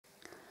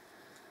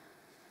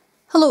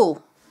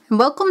Hello and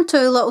welcome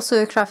to Little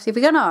Sue Crafty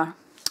Beginner.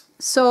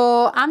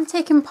 So I'm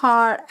taking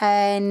part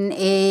in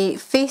a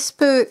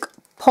Facebook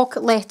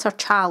pocket letter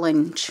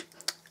challenge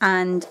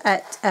and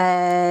it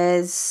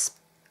is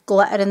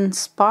glitter and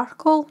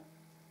sparkle.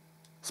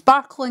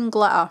 Sparkle and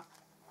glitter.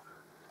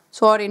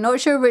 Sorry, not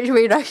sure which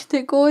way round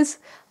it goes.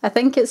 I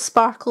think it's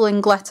sparkle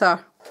and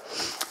glitter.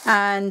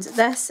 And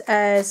this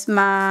is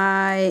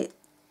my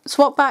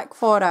swap back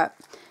for it.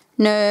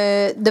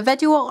 Now, the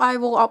video I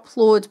will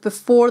upload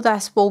before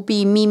this will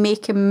be me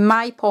making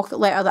my pocket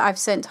letter that I've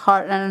sent to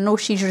her, and I know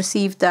she's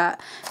received it,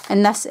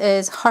 and this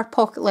is her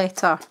pocket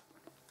letter.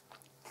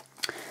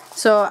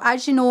 So,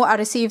 as you know, I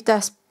received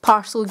this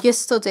parcel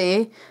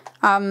yesterday.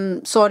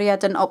 Sorry I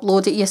didn't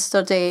upload it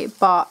yesterday,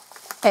 but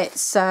it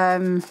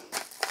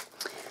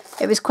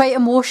was quite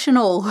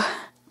emotional.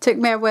 Took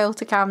me a while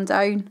to calm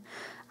down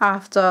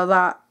after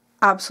that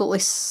absolutely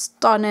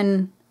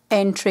stunning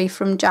entry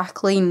from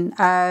Jacqueline.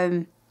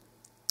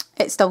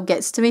 It still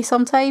gets to me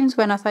sometimes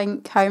when I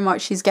think how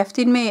much she's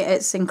gifted me.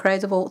 It's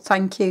incredible.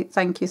 Thank you,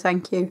 thank you,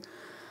 thank you.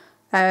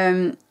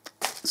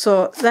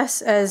 So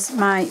this is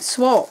my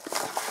swap.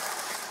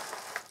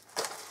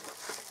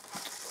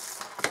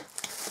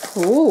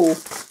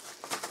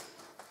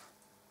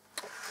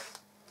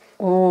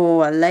 Oh,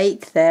 I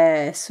like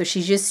this. So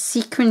she's used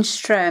sequin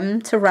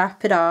trim to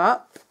wrap it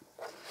up.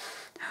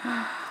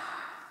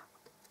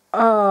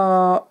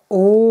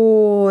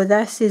 Oh,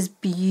 this is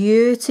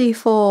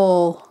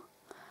beautiful.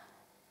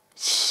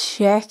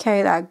 Check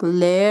out that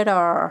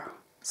glitter.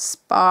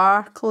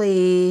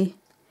 Sparkly.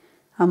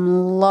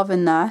 I'm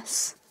loving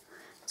this.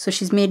 So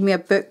she's made me a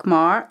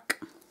bookmark.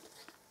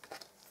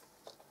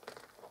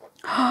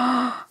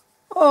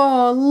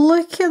 Oh,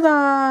 look at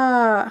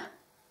that.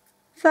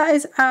 That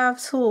is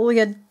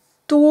absolutely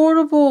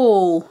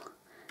adorable.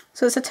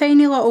 So it's a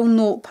tiny little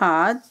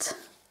notepad.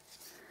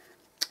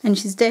 And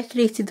she's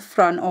decorated the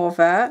front of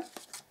it.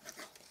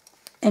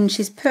 And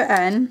she's put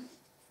in,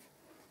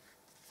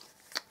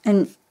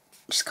 and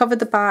she's covered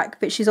the back,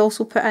 but she's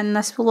also put in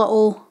this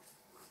little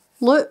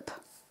loop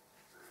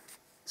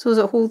so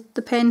that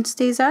the pen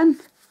stays in.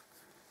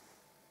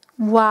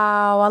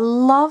 Wow, I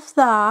love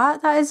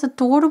that. That is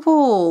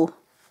adorable.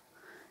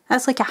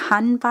 That's like a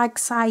handbag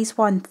size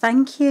one.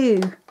 Thank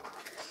you.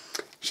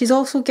 She's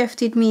also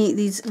gifted me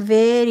these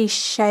very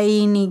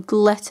shiny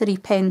glittery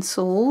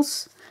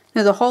pencils.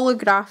 Now the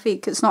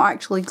holographic, it's not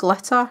actually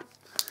glitter.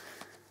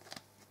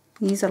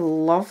 These are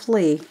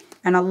lovely.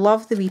 And I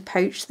love the wee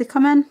pouch they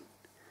come in.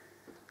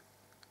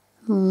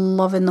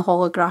 Loving the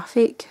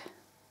holographic.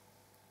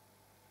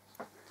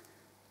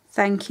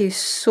 Thank you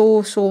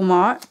so, so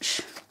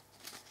much.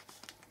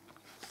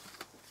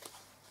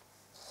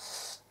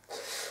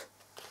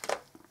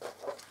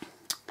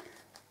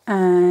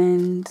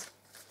 And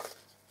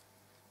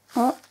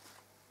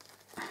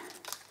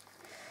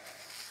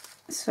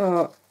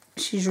so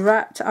she's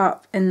wrapped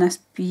up in this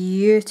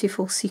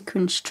beautiful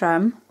sequins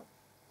trim.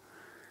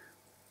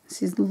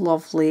 This is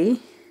lovely.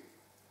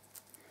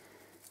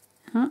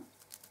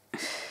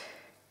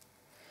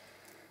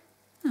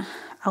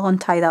 I'll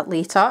untie that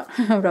later,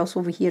 or else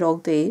we'll be here all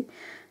day.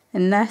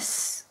 And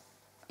this,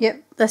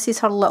 yep, this is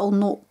her little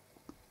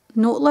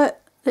notelet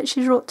that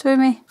she wrote to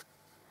me.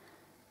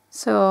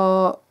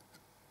 So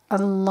I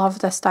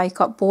love this die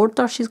cut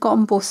border she's got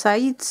on both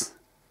sides.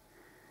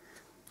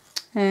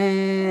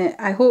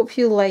 I hope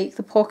you like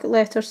the pocket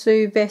letter,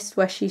 Sue. Best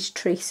wishes,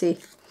 Tracy.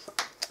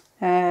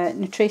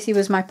 Now Tracy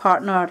was my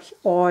partner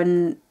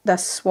on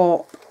this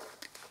swap.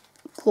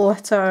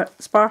 Glitter,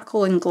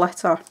 sparkle and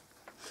glitter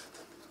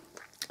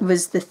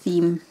was the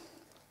theme.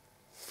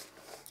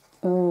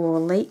 Oh, I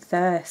like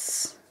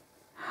this.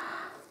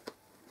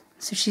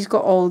 So she's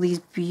got all these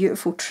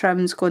beautiful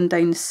trims going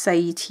down the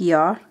side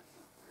here.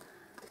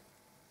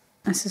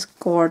 This is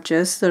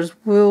gorgeous. There's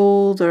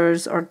wool,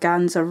 there's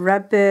organza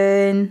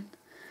ribbon,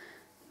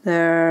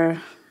 I'm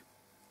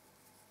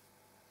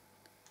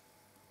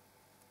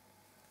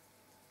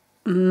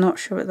not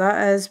sure what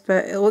that is,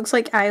 but it looks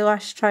like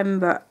eyelash trim,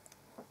 but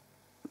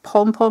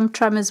pom-pom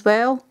trim as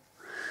well.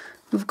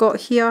 We've got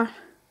here,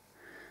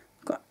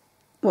 got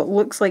what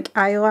looks like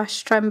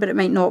eyelash trim, but it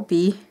might not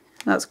be.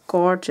 That's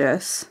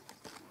gorgeous.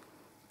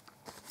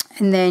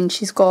 And then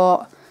she's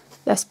got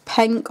this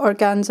pink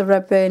organza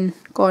ribbon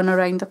going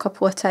around a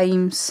couple of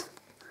times.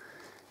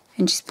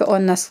 And she's put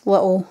on this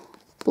little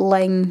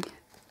bling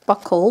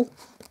buckle.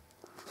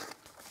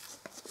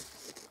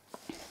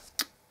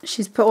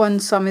 She's put on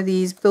some of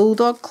these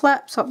bulldog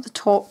clips up the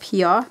top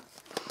here.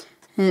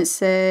 And it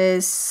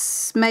says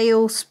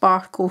Smile,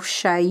 Sparkle,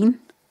 Shine.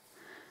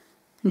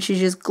 And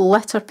she's used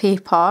glitter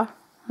paper.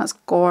 That's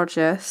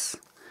gorgeous.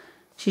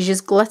 She's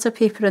used glitter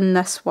paper in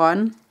this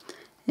one.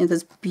 And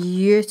this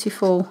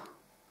beautiful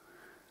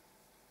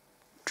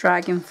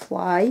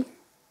dragonfly.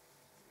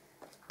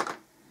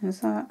 Is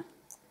that?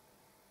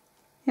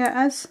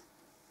 Yeah, it is.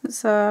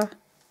 It's a...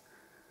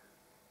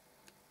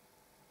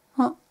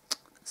 Oh,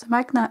 it's a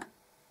magnet.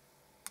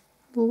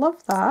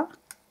 Love that.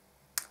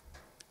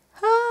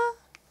 Ah,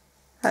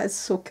 that is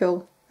so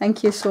cool.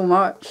 Thank you so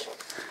much.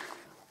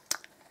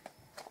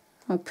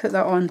 I'll put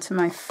that onto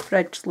my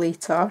fridge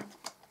later.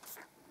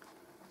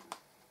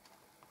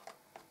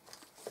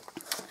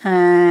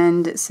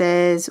 And it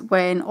says,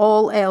 when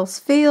all else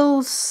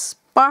fails,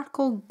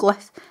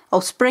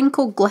 I'll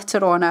sprinkle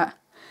glitter on it.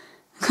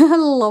 I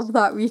love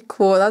that wee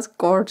quote, that's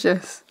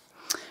gorgeous.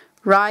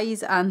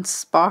 Rise and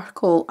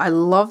sparkle. I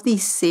love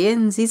these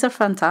sayings, these are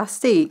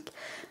fantastic.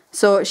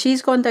 So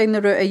she's gone down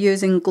the route of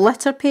using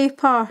glitter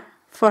paper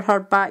for her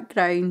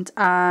background,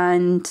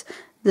 and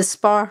the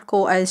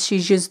sparkle is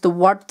she's used the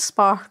word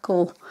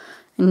sparkle,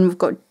 and we've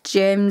got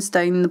gems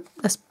down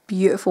this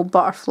beautiful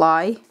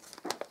butterfly.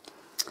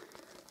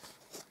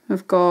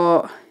 We've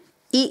got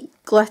eat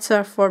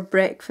glitter for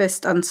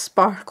breakfast and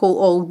sparkle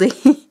all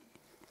day.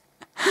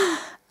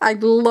 I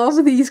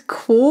love these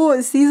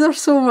quotes, these are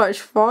so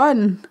much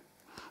fun.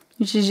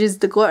 She's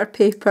used the glitter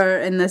paper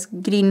in this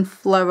green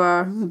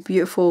flower,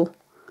 beautiful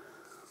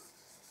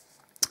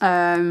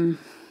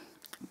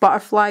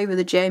butterfly with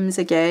the gems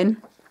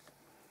again.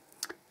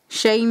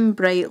 Shine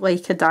bright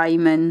like a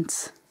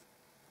diamond.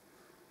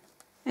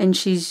 And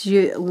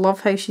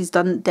love how she's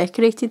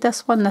decorated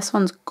this one. This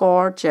one's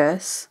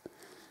gorgeous.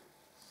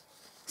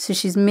 So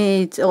she's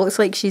made, it looks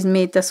like she's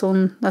made this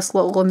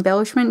little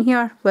embellishment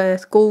here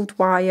with gold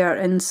wire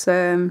and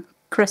some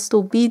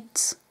crystal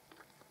beads.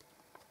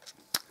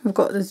 We've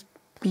got these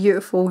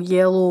beautiful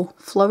yellow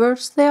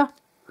flowers there.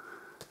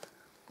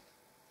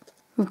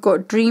 We've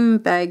got dream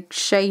big,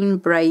 shine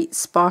bright,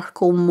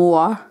 sparkle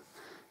more.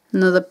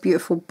 Another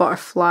beautiful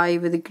butterfly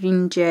with a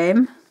green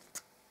gem.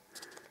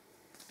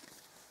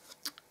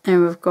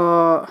 And we've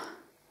got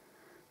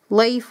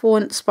life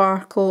won't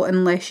sparkle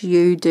unless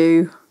you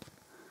do.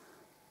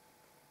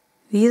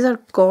 These are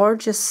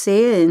gorgeous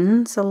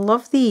sayings. I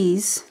love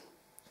these.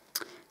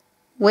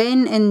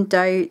 When in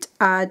doubt,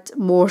 add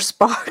more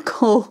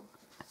sparkle.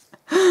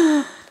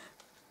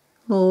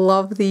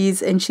 Love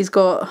these. And she's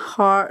got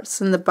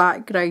hearts in the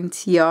background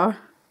here.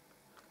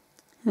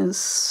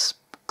 It's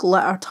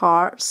glittered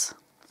hearts.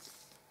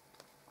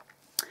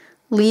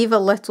 Leave a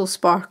little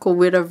sparkle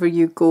wherever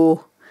you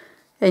go.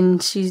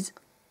 And she's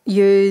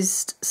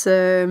used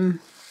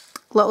some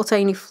little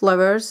tiny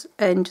flowers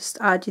and just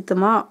added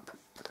them up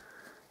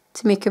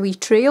to make a wee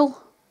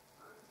trail.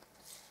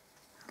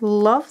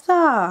 Love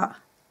that.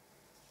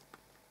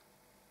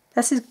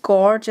 This is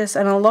gorgeous,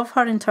 and I love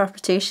her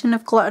interpretation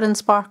of glitter and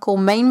sparkle.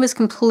 Mine was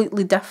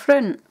completely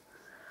different.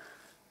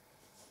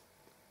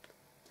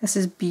 This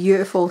is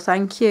beautiful,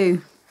 thank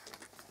you.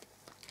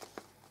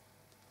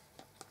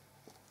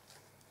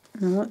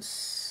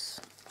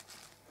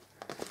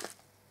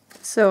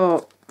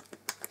 So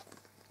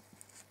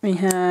we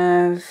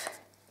have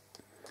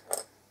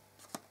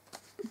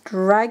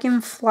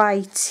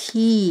Dragonfly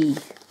Tea.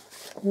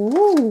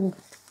 Ooh.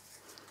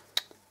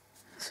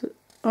 So,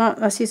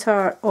 this is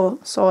her, oh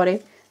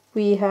sorry.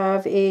 We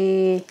have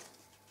so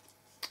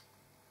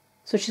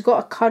she's got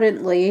a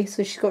currently,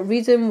 so she's got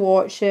reading,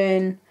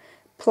 watching,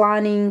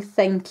 planning,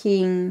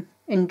 thinking,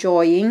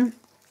 enjoying.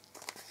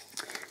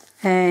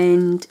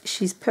 And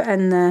she's put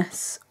in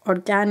this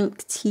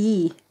organic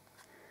tea.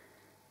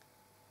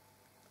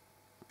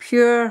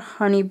 Pure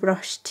honey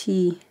bush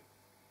tea.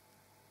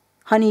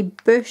 Honey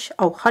bush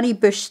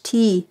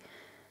tea,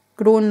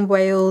 grown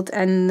wild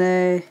in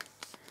the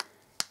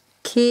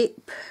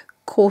Cape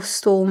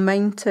Coastal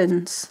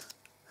Mountains.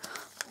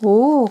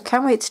 Oh,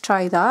 can't wait to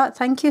try that.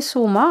 Thank you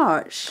so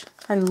much.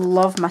 I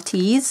love my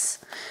teas.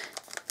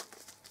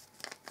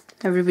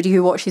 Everybody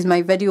who watches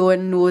my video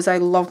and knows I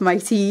love my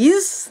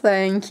teas.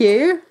 Thank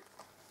you.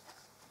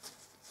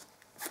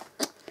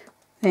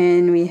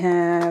 Then we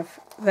have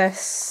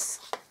this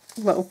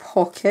little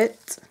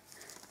pocket.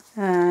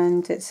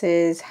 And it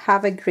says,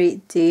 have a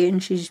great day,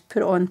 and she's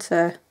put it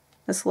onto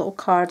this little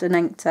card and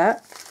inked it.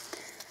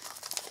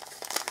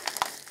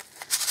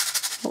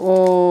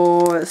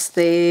 Oh, it's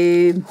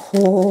the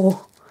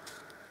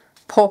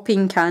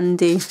popping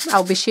candy.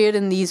 I'll be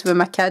sharing these with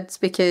my kids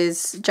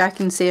because Jack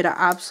and Sarah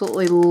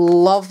absolutely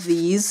love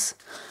these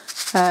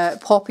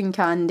popping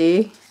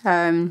candy.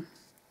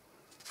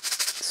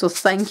 So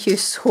thank you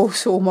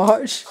so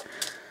much.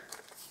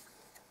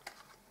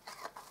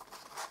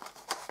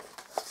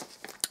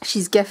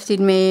 She's gifted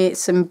me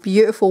some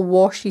beautiful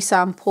washi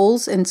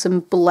samples and some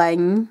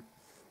bling.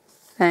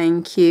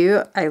 Thank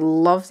you. I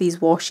love these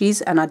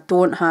washies and I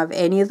don't have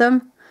any of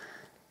them.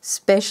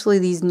 Especially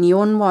these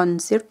neon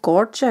ones. They're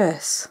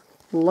gorgeous.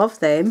 Love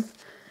them.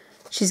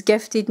 She's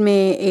gifted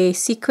me a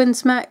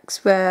sequins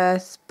mix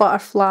with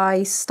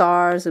butterflies,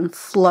 stars and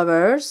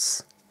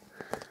flowers.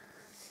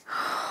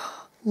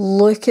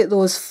 Look at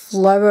those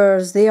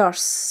flowers. They are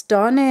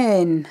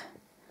stunning.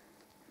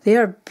 They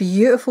are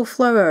beautiful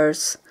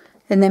flowers.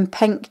 And then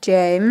pink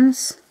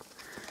gems.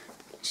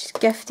 She's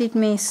gifted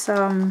me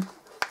some...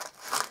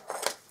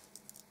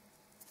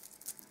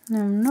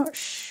 I'm not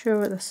sure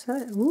what this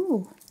is.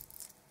 Ooh.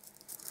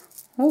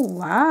 Oh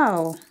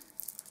wow.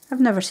 I've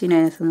never seen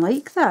anything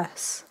like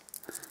this.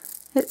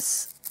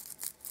 It's...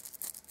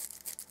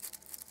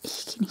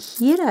 You can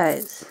hear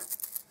it.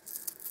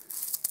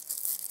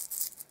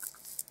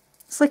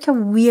 It's like a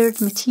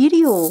weird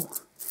material.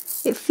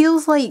 It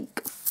feels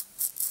like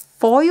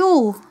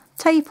foil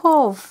type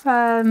of.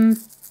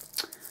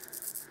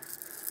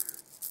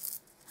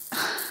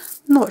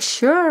 Not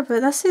sure, but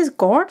this is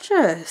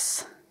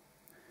gorgeous.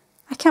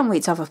 I can't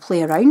wait to have a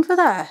play around with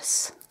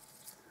this.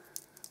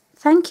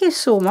 Thank you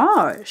so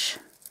much.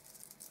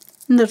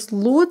 And there's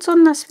loads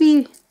on this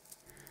wee.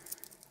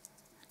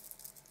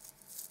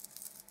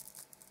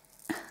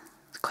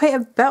 There's quite a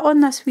bit on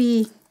this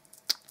wee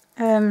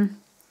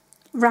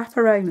wrap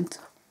around.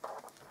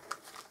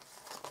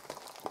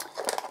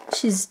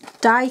 She's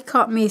die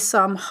cut me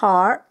some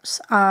hearts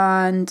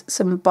and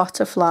some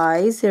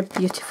butterflies. They're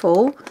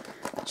beautiful.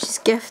 She's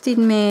gifted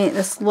me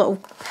this little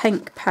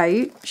pink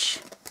pouch,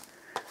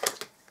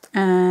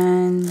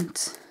 and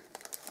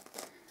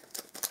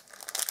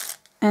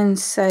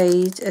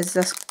inside is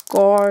this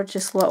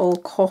gorgeous little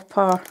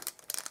copper,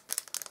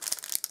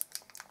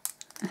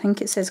 I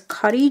think it says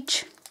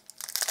courage.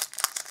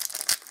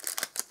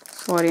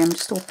 Sorry, I'm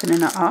just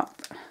opening it up.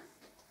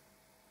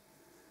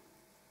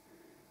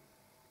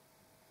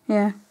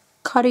 Yeah,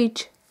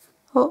 courage.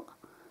 Oh,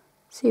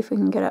 see if we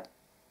can get it.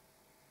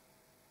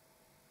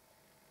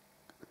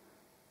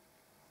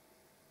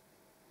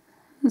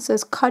 It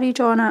says courage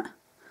on it.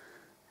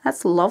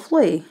 That's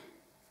lovely.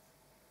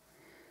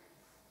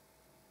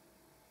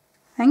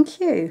 Thank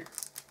you.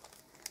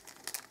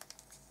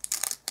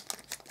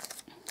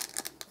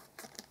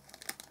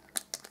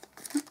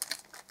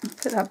 I'll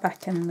put that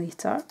back in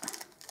later.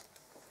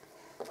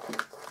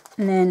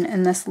 And then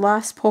in this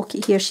last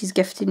pocket here, she's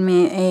gifted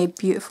me a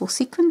beautiful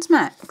sequins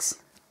mix,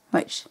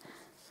 which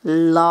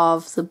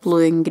love the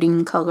blue and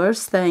green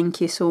colours. Thank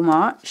you so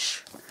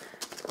much.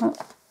 Oh,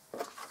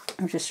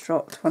 I've just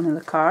dropped one of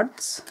the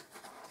cards.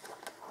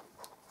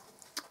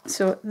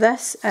 So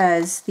this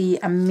is the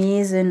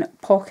amazing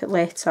pocket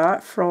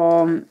letter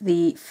from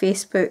the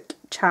Facebook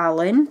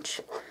challenge,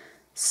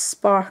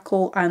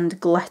 Sparkle and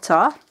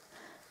Glitter.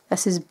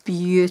 This is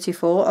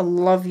beautiful. I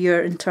love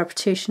your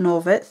interpretation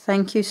of it.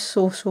 Thank you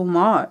so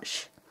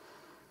much.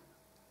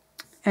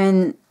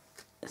 And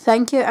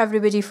thank you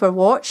everybody for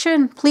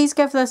watching. Please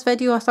give this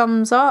video a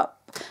thumbs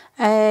up.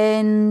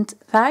 And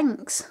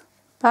thanks.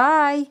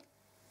 Bye.